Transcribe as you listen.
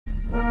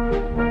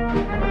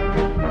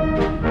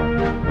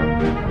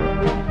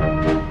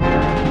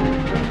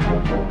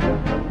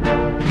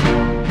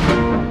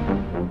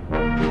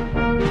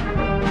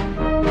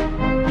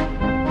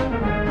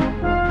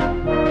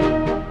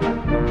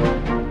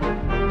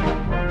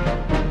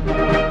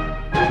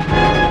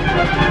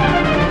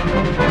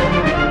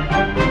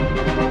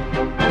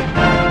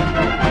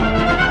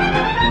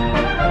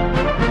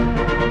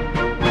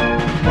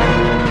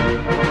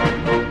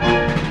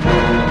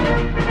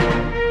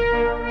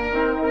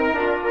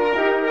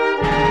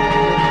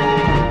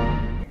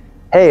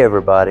Hey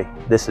everybody,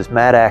 this is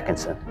Matt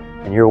Atkinson,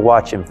 and you're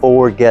watching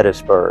Forward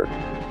Gettysburg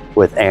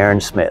with Aaron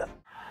Smith.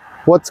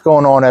 What's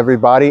going on,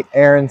 everybody?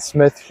 Aaron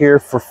Smith here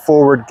for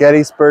Forward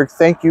Gettysburg.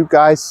 Thank you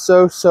guys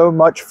so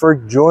much for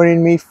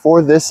joining me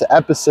for this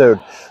episode.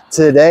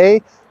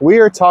 Today, we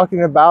are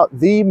talking about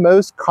the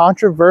most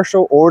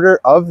controversial order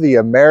of the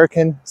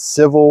American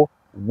Civil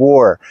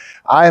War.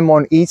 I am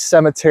on East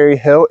Cemetery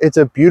Hill. It's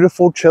a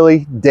beautiful,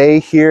 chilly day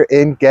here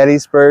in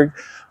Gettysburg.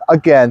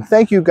 Again,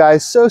 thank you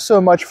guys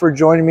so much for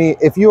joining me.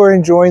 If you are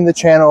enjoying the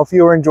channel, if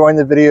you are enjoying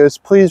the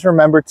videos, please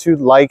remember to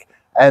like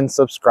and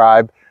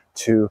subscribe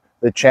to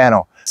the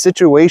channel.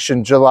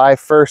 Situation July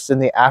 1st in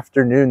the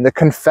afternoon, the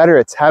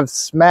Confederates have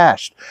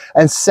smashed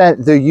and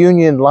sent the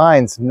Union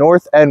lines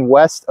north and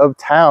west of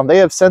town. They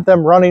have sent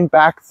them running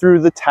back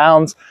through the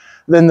towns,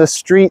 then the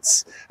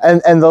streets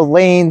and the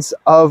lanes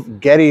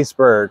of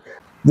Gettysburg.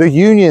 The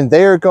Union,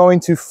 they are going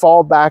to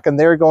fall back and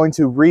they're going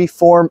to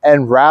reform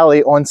and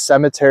rally on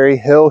Cemetery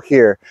Hill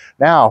here.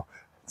 Now,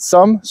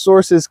 some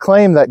sources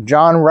claim that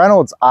John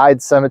Reynolds eyed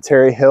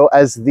Cemetery Hill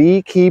as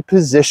the key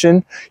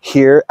position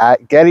here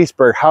at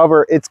Gettysburg.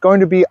 However, it's going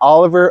to be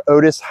Oliver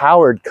Otis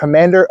Howard,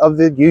 commander of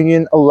the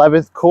Union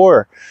 11th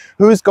Corps,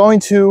 who is going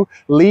to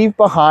leave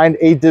behind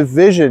a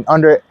division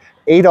under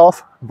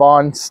Adolph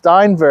von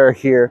Steinwehr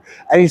here,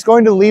 and he's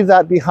going to leave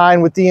that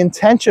behind with the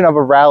intention of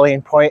a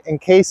rallying point in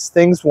case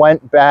things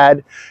went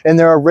bad in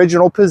their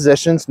original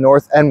positions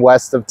north and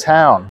west of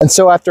town. And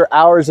so after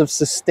hours of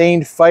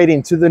sustained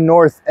fighting to the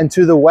north and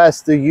to the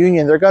west, the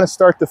Union, they're going to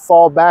start to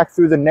fall back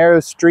through the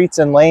narrow streets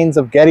and lanes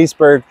of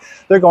Gettysburg.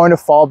 They're going to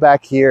fall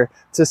back here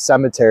to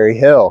Cemetery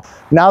Hill.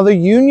 Now the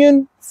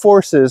Union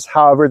forces,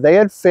 however, they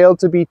had failed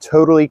to be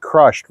totally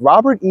crushed.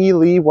 Robert E.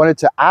 Lee wanted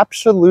to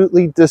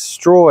absolutely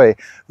destroy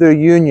the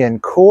Union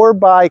corps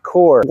by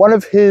corps. One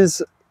of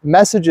his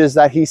messages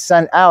that he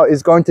sent out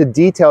is going to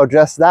detail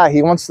just that.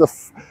 He wants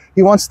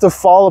to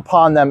fall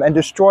upon them and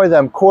destroy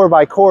them corps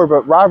by corps,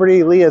 but Robert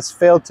E. Lee has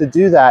failed to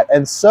do that.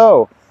 And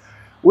so,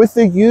 with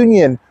the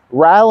Union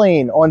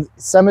rallying on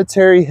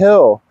Cemetery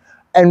Hill,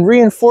 and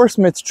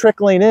reinforcements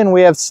trickling in,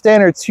 we have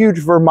Stannard's huge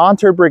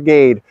Vermonter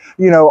Brigade,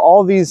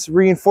 all these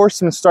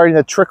reinforcements starting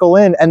to trickle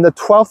in, and the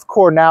 12th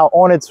Corps now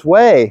on its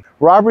way.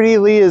 Robert E.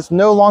 Lee is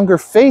no longer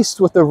faced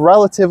with the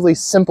relatively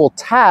simple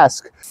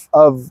task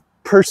of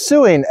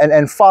pursuing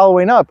and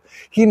following up.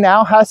 He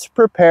now has to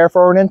prepare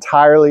for an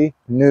entirely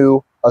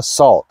new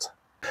assault.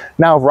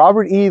 Now,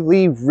 Robert E.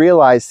 Lee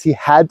realized he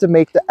had to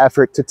make the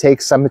effort to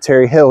take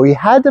Cemetery Hill. He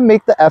had to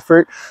make the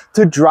effort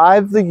to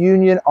drive the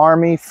Union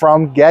Army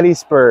from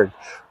Gettysburg.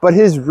 But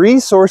his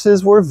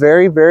resources were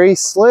very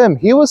slim.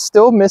 He was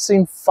still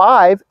missing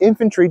 5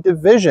 infantry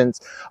divisions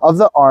of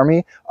the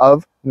Army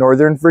of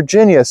Northern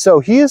Virginia.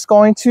 So he is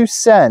going to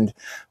send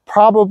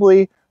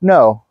undoubtedly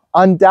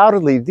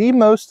the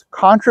most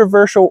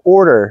controversial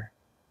order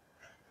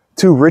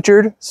to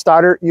Richard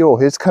Stoddert Ewell,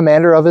 his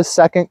commander of his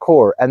 2nd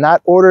Corps. And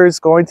that order is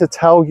going to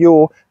tell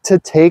Ewell to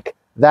take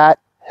that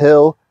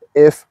hill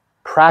if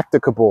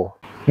practicable.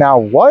 Now,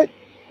 what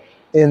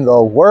in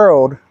the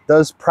world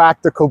does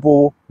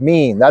practicable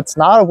mean? That's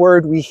not a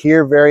word we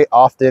hear very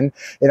often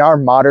in our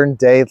modern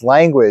day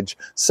language.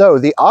 So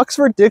the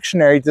Oxford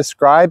Dictionary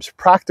describes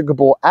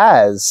practicable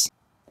as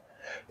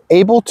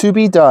able to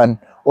be done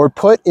or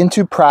put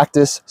into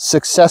practice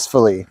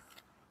successfully.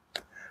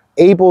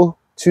 Able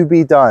to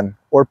be done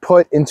or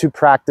put into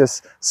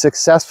practice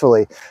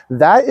successfully.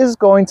 That is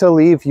going to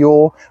leave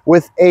Ewell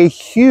with a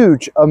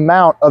huge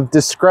amount of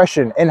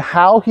discretion in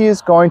how he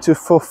is going to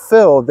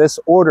fulfill this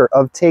order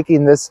of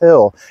taking this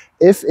hill,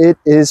 if it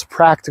is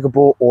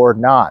practicable or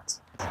not.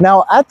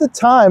 Now, at the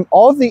time,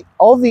 all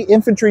the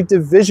infantry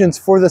divisions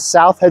for the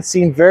South had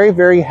seen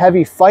very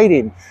heavy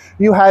fighting.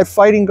 You had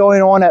fighting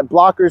going on at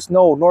Blocker's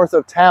Knoll, north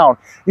of town.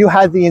 You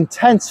had the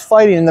intense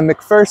fighting in the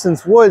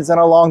McPherson's Woods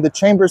and along the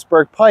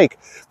Chambersburg Pike,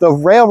 the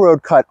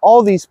railroad cut,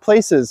 all these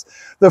places.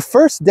 The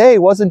first day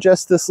wasn't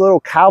just this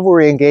little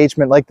cavalry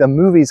engagement like the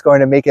movie's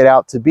going to make it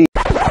out to be.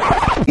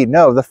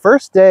 No, the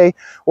first day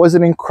was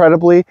an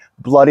incredibly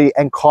bloody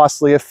and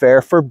costly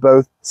affair for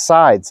both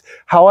sides.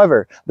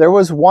 However, there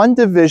was one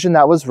division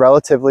that was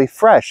relatively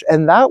fresh,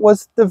 and that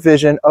was the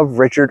division of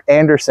Richard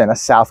Anderson, a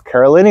South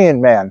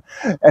Carolinian man.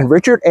 And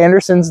Richard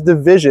Anderson's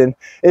division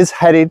is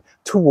headed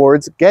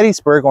towards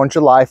Gettysburg on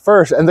July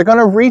 1st, and they're going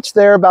to reach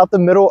there about the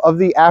middle of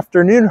the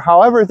afternoon.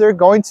 However, they're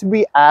going to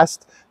be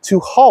asked to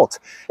halt.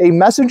 A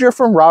messenger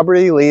from Robert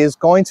E. Lee is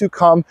going to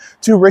come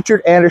to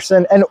Richard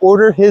Anderson and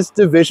order his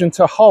division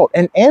to halt.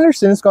 And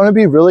Anderson is going to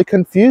be really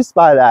confused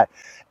by that.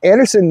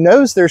 Anderson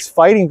knows there's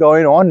fighting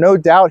going on. No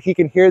doubt he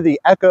can hear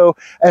the echo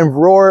and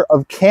roar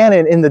of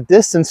cannon in the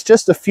distance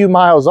just a few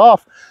miles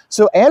off.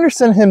 So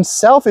Anderson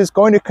himself is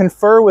going to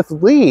confer with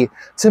Lee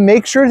to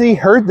make sure that he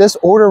heard this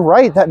order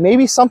right, that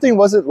maybe something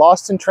wasn't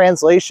lost in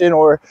translation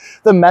or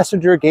the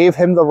messenger gave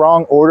him the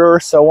wrong order or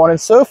so on and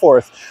so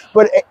forth.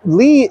 But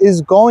Lee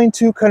is going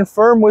to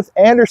confirm with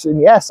Anderson,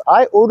 yes,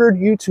 I ordered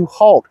you to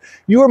halt.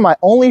 You are my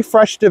only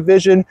fresh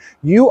division.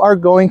 You are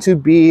going to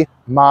be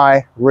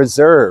my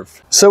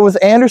reserve. So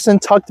with Anderson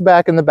tucked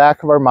back in the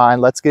back of our mind,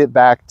 let's get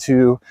back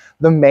to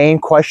the main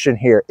question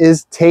here.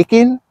 Is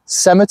taking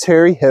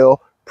Cemetery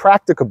Hill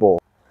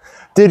practicable?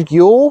 Did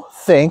Ewell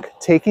think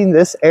taking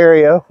this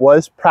area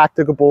was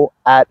practicable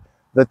at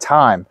the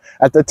time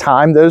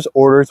those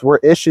orders were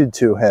issued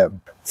to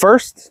him?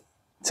 First,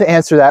 to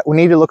answer that, we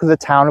need to look at the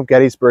town of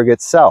Gettysburg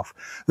itself.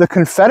 The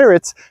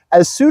Confederates,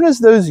 as soon as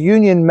those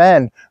Union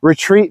men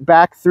retreat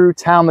back through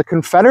town, the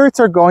Confederates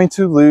are going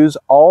to lose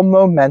all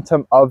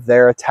momentum of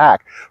their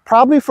attack,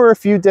 probably for a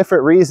few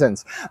different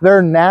reasons.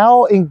 They're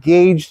now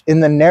engaged in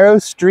the narrow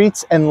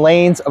streets and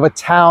lanes of a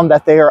town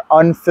that they are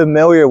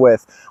unfamiliar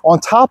with. On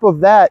top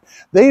of that,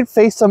 they'd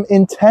face some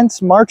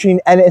intense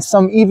marching and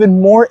some even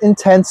more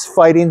intense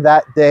fighting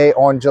that day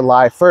on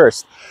July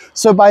 1st.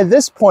 So by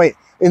this point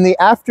in the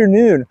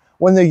afternoon,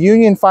 when the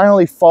Union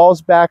finally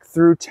falls back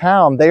through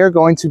town, they are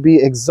going to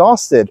be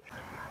exhausted.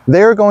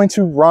 They are going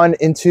to run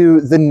into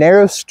the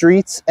narrow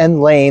streets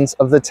and lanes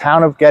of the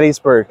town of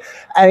Gettysburg.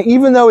 And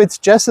even though it's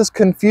just as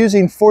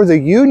confusing for the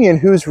Union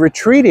who's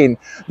retreating,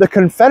 the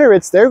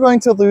Confederates, they're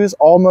going to lose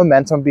all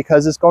momentum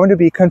because it's going to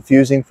be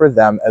confusing for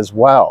them as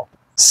well.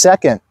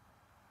 Second,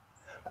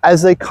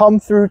 as they come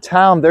through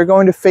town, they're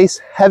going to face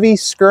heavy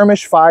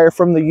skirmish fire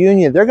from the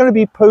Union. They're going to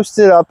be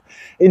posted up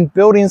in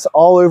buildings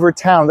all over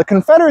town. The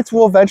Confederates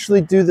will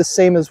eventually do the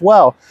same as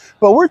well.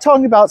 But we're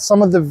talking about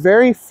some of the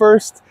very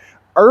first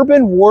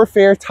urban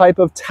warfare type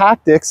of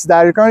tactics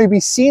that are going to be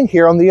seen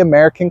here on the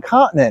American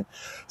continent.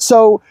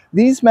 So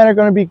these men are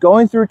going to be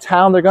going through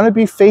town. They're going to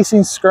be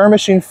facing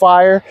skirmishing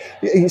fire.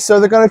 So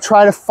they're going to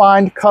try to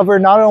find cover.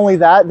 Not only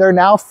that, they're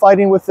now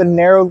fighting with the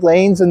narrow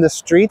lanes in the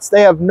streets.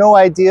 They have no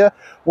idea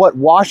what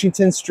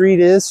Washington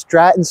Street is,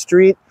 Stratton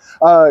Street,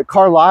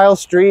 Carlisle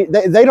Street.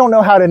 They don't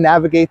know how to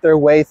navigate their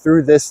way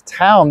through this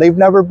town. They've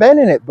never been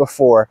in it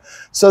before.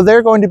 So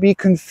they're going to be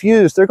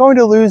confused. They're going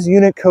to lose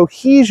unit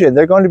cohesion.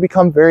 They're going to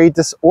become very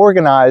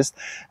disorganized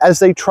as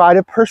they try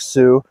to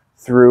pursue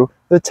through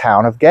the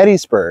town of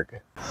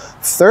Gettysburg.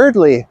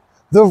 Thirdly,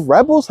 the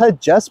rebels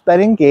had just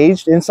been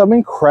engaged in some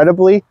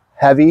incredibly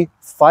heavy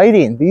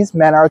fighting. These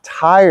men are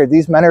tired.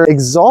 These men are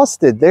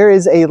exhausted. There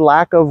is a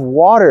lack of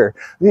water.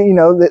 You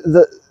know,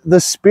 the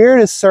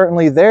spirit is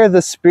certainly there.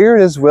 The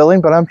spirit is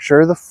willing, but I'm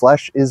sure the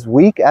flesh is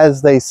weak,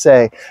 as they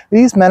say.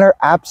 These men are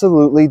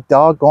absolutely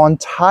doggone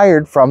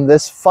tired from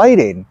this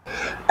fighting.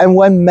 And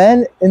when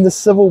men in the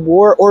Civil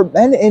War, or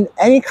men in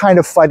any kind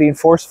of fighting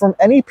force from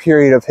any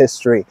period of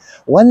history,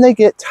 when they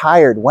get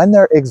tired, when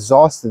they're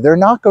exhausted, they're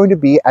not going to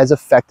be as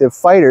effective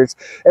fighters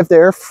if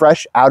they're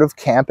fresh out of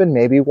camp and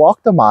maybe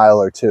walked a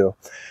mile or two.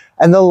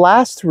 And the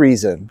last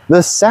reason,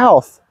 the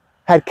South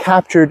had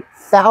captured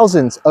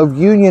thousands of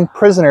Union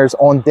prisoners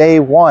on day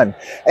one.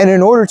 And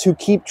in order to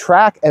keep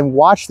track and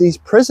watch these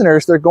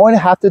prisoners, they're going to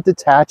have to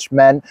detach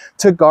men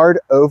to guard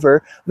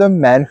over the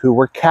men who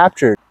were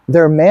captured.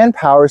 Their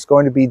manpower is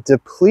going to be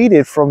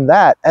depleted from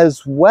that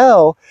as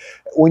well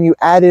when you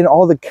add in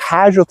all the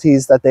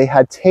casualties that they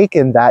had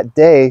taken that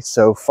day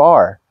so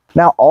far.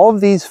 Now, all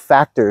of these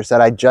factors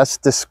that I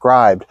just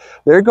described,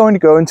 they're going to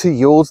go into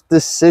Ewell's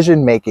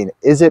decision making.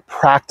 Is it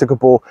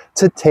practicable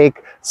to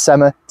take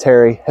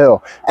Cemetery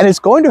Hill? And it's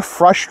going to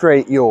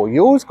frustrate Ewell.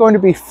 Ewell is going to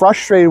be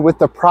frustrated with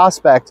the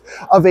prospect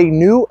of a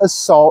new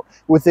assault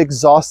with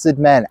exhausted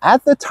men.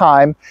 At the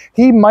time,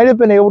 he might have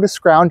been able to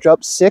scrounge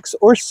up 6,000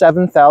 or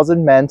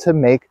 7,000 men to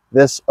make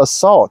this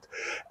assault.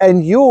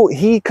 And Ewell,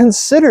 he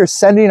considers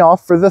sending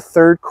off for the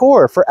 3rd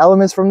Corps, for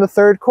elements from the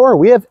 3rd Corps.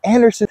 We have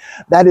Anderson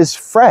that is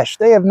fresh.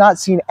 They have not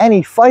seen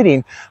any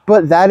fighting,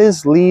 but that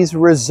is Lee's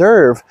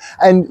reserve.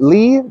 And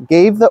Lee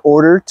gave the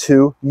order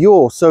to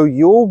Ewell. So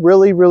Ewell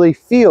really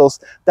feels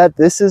that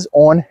this is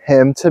on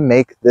him to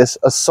make this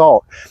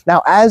assault.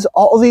 Now, as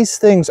all these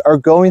things are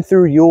going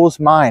through Ewell's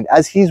mind,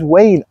 as he's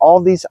weighing all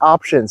these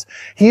options,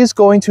 he is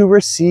going to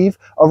receive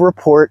a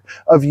report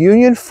of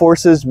Union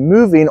forces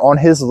moving on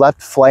his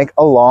left flank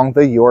along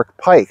the York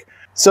Pike.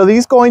 So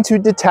he's going to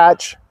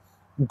detach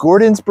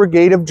Gordon's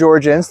brigade of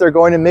Georgians. They're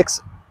going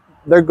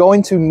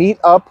to meet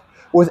up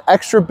with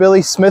extra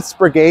Billy Smith's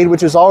brigade,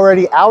 which is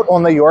already out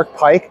on the York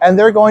Pike, and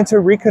they're going to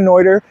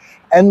reconnoiter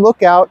and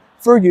look out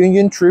for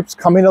Union troops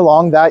coming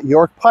along that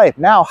York Pike.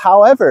 Now,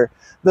 however,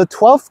 the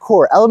 12th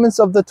Corps, elements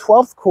of the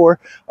 12th Corps,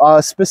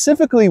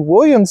 specifically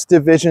Williams'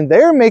 division,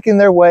 they're making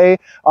their way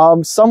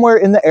somewhere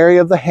in the area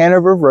of the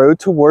Hanover Road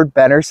toward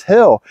Benner's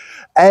Hill.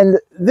 And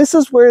this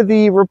is where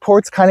the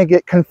reports kind of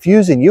get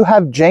confusing. You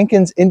have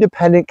Jenkins'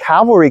 Independent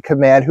Cavalry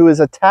Command, who is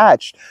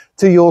attached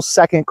to Ewell's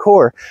 2nd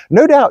Corps.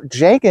 No doubt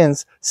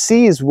Jenkins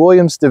sees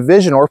Williams'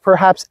 division, or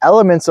perhaps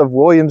elements of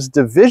Williams'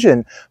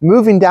 division,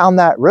 moving down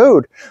that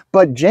road.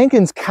 But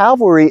Jenkins'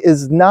 cavalry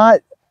is not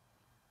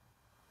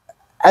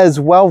as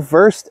well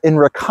versed in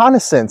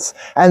reconnaissance,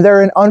 and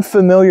they're in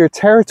unfamiliar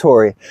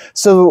territory.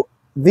 So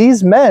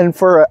these men,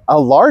 for a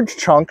large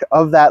chunk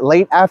of that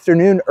late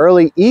afternoon,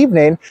 early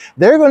evening,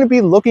 they're going to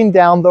be looking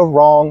down the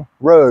wrong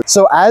road.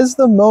 So as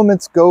the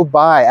moments go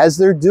by, as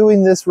they're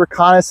doing this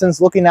reconnaissance,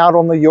 looking out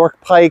on the York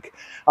Pike,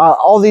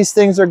 all these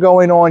things are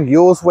going on.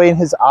 Ewell's weighing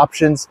his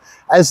options.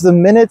 As the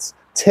minutes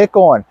tick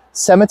on,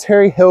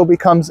 Cemetery Hill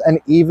becomes an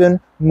even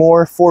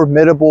more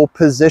formidable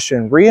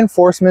position.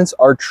 Reinforcements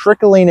are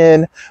trickling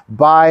in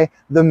by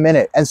the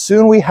minute, and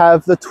soon we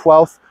have the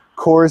 12th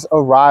Corps'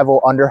 arrival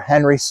under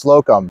Henry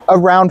Slocum.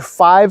 Around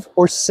 5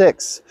 or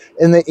 6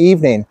 in the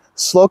evening,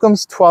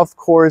 Slocum's 12th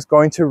Corps is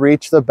going to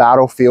reach the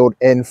battlefield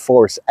in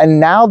force.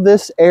 And now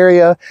this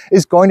area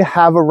is going to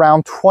have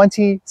around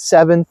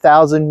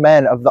 27,000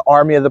 men of the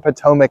Army of the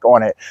Potomac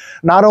on it.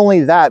 Not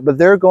only that, but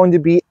there are going to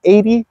be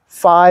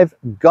 85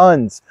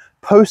 guns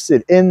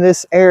posted in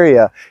this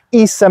area.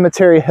 East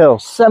Cemetery Hill,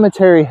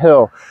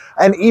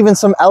 and even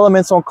some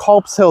elements on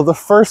Culp's Hill. The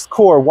 1st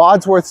Corps,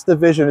 Wadsworth's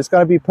division, is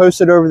going to be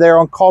posted over there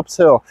on Culp's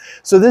Hill.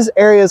 So this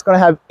area is going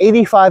to have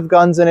 85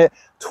 guns in it,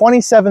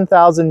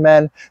 27,000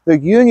 men. The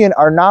Union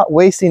are not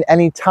wasting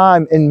any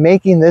time in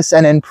making this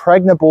an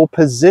impregnable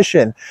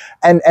position.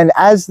 And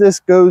as this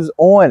goes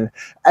on,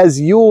 as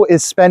Ewell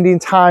is spending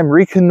time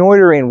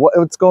reconnoitering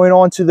what's going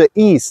on to the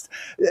east,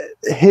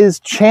 his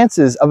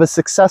chances of a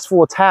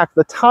successful attack,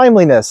 the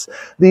timeliness,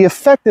 the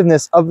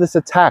effectiveness of this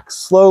attack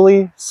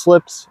slowly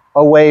slips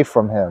away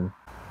from him.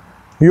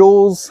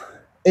 Ewell's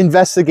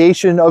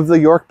investigation of the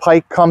York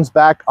Pike comes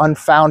back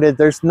unfounded.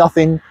 There's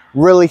nothing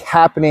really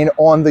happening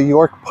on the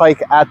York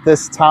Pike at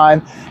this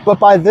time. But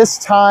by this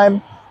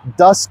time,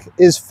 dusk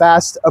is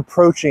fast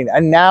approaching,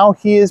 and now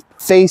he is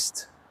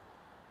faced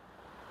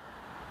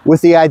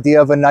with the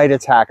idea of a night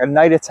attack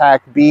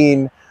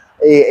being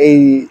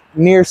a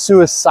near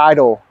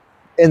suicidal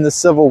in the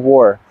Civil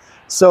War.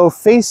 So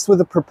faced with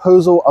the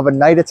proposal of a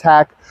night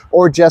attack,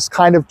 or just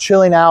kind of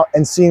chilling out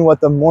and seeing what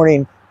the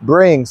morning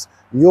brings,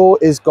 Ewell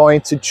is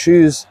going to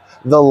choose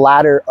the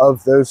latter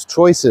of those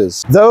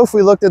choices. Though if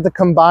we looked at the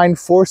combined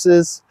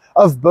forces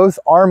of both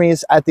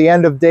armies at the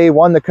end of day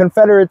one, the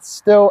Confederates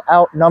still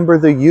outnumber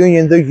the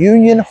Union. The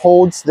Union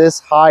holds this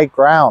high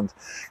ground.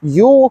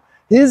 Ewell,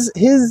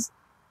 his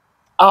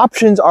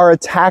options are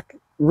attack.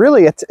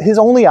 Really, his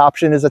only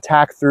option is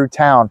attack through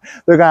town.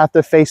 They're going to have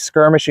to face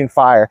skirmishing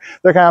fire.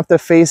 They're going to have to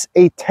face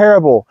a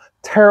terrible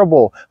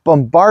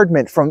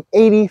bombardment from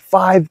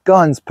 85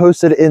 guns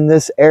posted in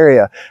this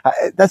area.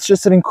 That's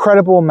just an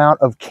incredible amount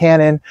of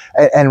cannon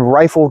and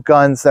rifle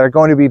guns that are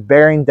going to be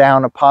bearing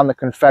down upon the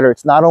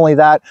Confederates. Not only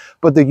that,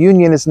 but the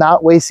Union is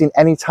not wasting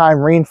any time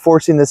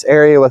reinforcing this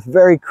area with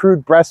very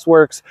crude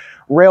breastworks,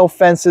 rail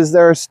fences.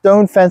 There are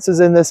stone fences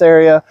in this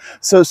area.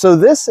 So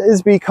this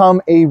has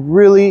become a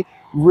really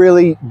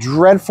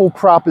dreadful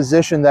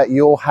proposition that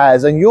Ewell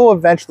has, and Ewell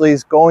eventually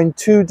is going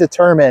to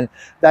determine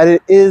that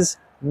it is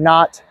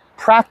not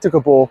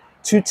practicable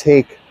to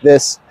take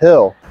this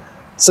hill.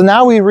 So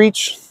now we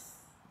reach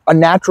a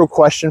natural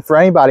question for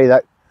anybody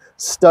that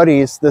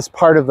studies this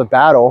part of the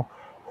battle.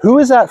 Who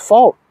is at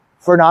fault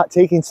for not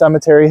taking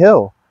Cemetery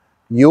Hill?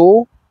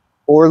 Ewell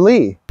or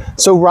Lee?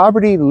 So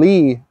Robert E.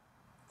 Lee,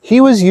 he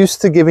was used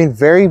to giving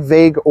very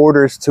vague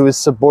orders to his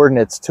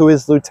subordinates, to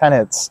his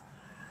lieutenants.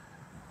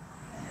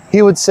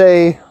 He would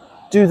say,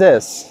 do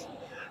this.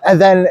 And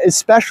then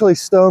especially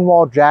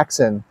Stonewall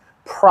Jackson,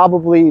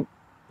 probably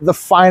the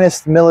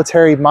finest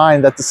military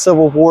mind that the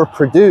Civil War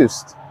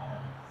produced.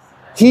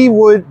 He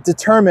would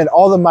determine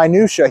all the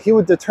minutiae. He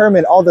would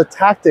determine all the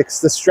tactics,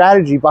 the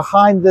strategy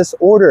behind this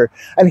order,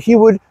 and he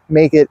would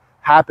make it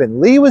happen.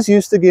 Lee was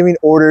used to giving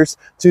orders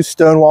to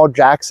Stonewall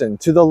Jackson,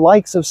 to the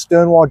likes of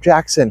Stonewall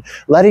Jackson,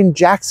 letting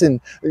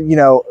Jackson,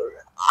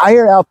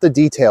 iron out the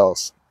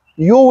details.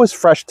 Ewell was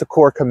fresh to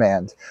Corps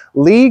command.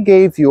 Lee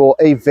gave Ewell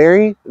a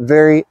very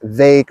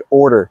vague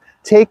order.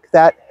 Take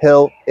that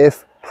hill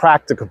if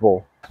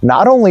practicable.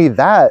 Not only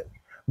that,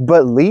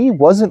 but Lee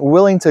wasn't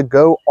willing to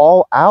go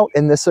all out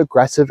in this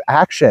aggressive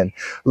action.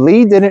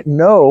 Lee didn't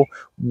know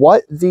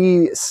what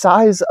the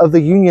size of the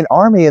Union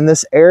Army in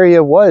this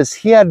area was.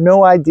 He had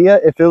no idea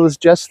if it was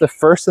just the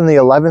 1st and the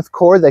 11th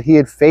Corps that he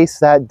had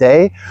faced that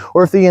day,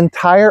 or if the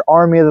entire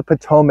Army of the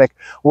Potomac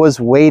was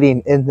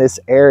waiting in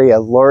this area,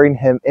 luring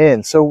him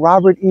in. So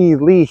Robert E.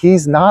 Lee,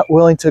 he's not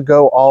willing to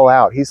go all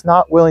out. He's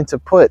not willing to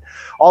put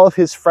all of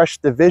his fresh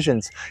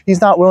divisions.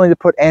 He's not willing to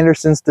put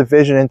Anderson's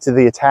division into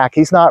the attack.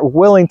 He's not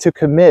willing to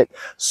commit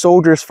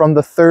soldiers from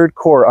the 3rd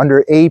Corps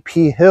under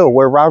A.P. Hill,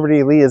 where Robert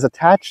E. Lee is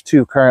attached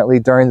to currently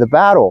during the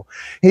battle.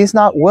 He's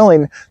not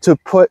willing to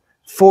put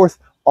forth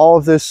all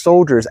of those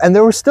soldiers. And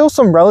there were still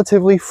some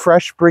relatively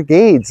fresh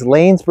brigades,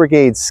 Lane's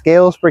Brigade,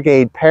 Scales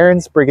Brigade,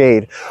 Perrin's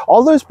Brigade.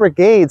 All those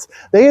brigades,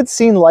 they had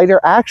seen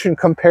lighter action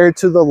compared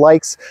to the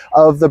likes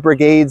of the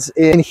brigades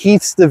in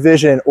Heath's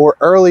division or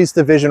Early's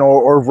division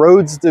or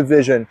Rhodes'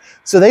 division.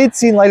 So they had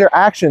seen lighter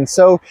action.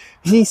 So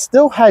he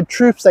still had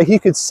troops that he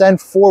could send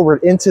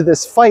forward into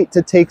this fight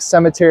to take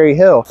Cemetery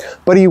Hill,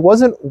 but he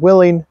wasn't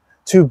willing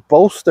to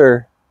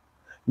bolster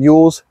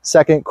Ewell's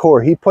Second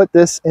Corps. He put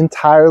this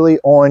entirely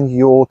on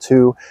Ewell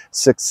to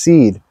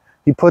succeed.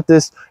 He put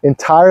this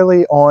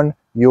entirely on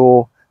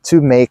Ewell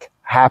to make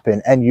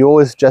happen, and Ewell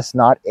is just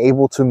not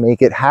able to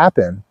make it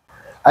happen.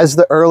 As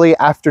the early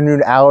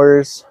afternoon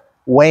hours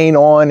wane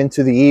on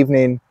into the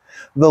evening,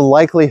 the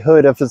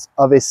likelihood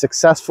of a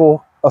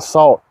successful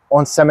assault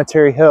on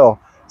Cemetery Hill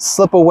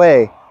slip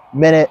away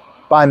minute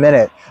by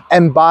minute,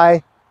 and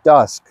by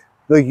dusk,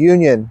 the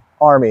Union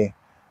Army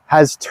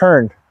has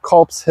turned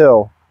Culp's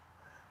Hill,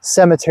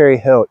 Cemetery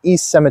Hill,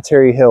 East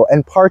Cemetery Hill,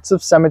 and parts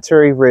of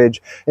Cemetery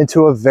Ridge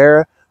into a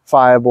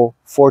verifiable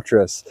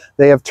fortress.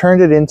 They have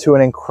turned it into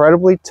an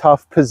incredibly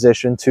tough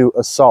position to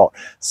assault.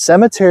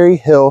 Cemetery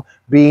Hill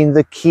being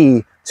the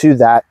key to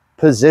that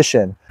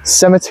position.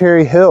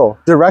 Cemetery Hill,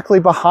 directly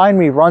behind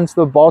me, runs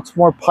the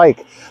Baltimore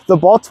Pike. The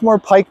Baltimore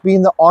Pike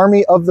being the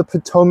Army of the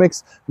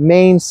Potomac's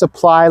main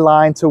supply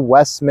line to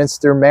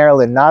Westminster,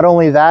 Maryland. Not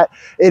only that,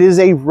 it is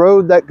a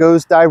road that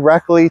goes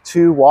directly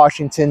to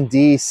Washington,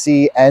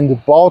 D.C.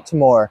 and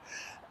Baltimore.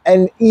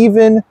 And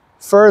even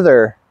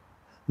further,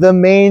 the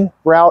main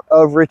route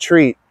of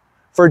retreat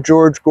for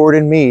George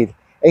Gordon Meade,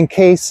 in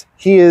case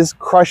he is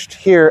crushed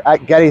here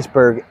at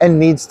Gettysburg and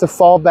needs to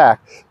fall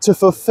back to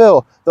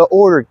fulfill the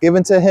order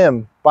given to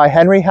him by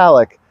Henry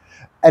Halleck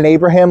and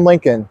Abraham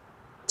Lincoln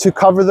to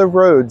cover the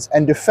roads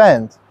and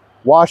defend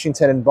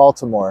Washington and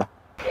Baltimore.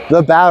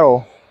 The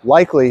battle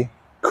likely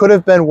could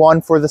have been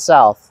won for the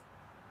South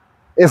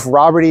if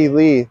Robert E.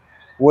 Lee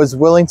was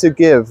willing to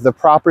give the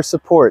proper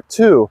support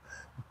to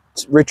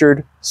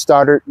Richard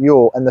Stoddard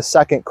Ewell and the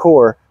Second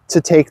Corps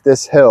to take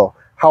this hill.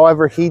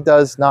 However, he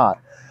does not.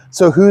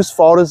 So whose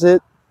fault is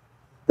it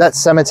that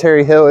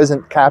Cemetery Hill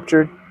isn't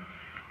captured?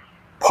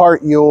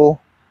 Part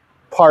Ewell,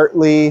 part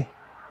Lee.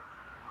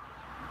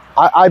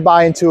 I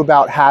buy into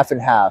about half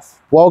and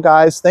half. Well,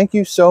 guys, thank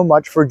you so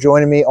much for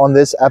joining me on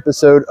this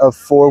episode of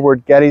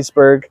Forward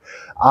Gettysburg.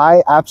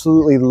 I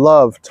absolutely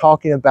love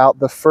talking about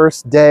the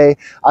first day.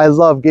 I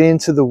love getting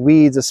into the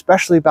weeds,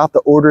 especially about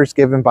the orders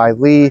given by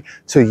Lee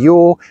to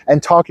Ewell,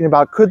 and talking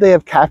about, could they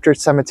have captured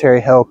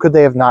Cemetery Hill? Could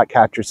they have not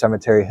captured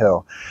Cemetery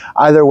Hill?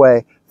 Either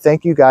way,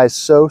 thank you guys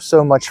so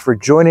much for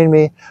joining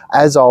me.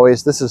 As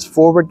always, this is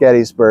Forward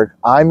Gettysburg.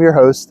 I'm your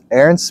host,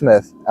 Aaron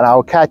Smith, and I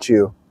will catch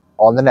you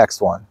on the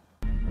next one.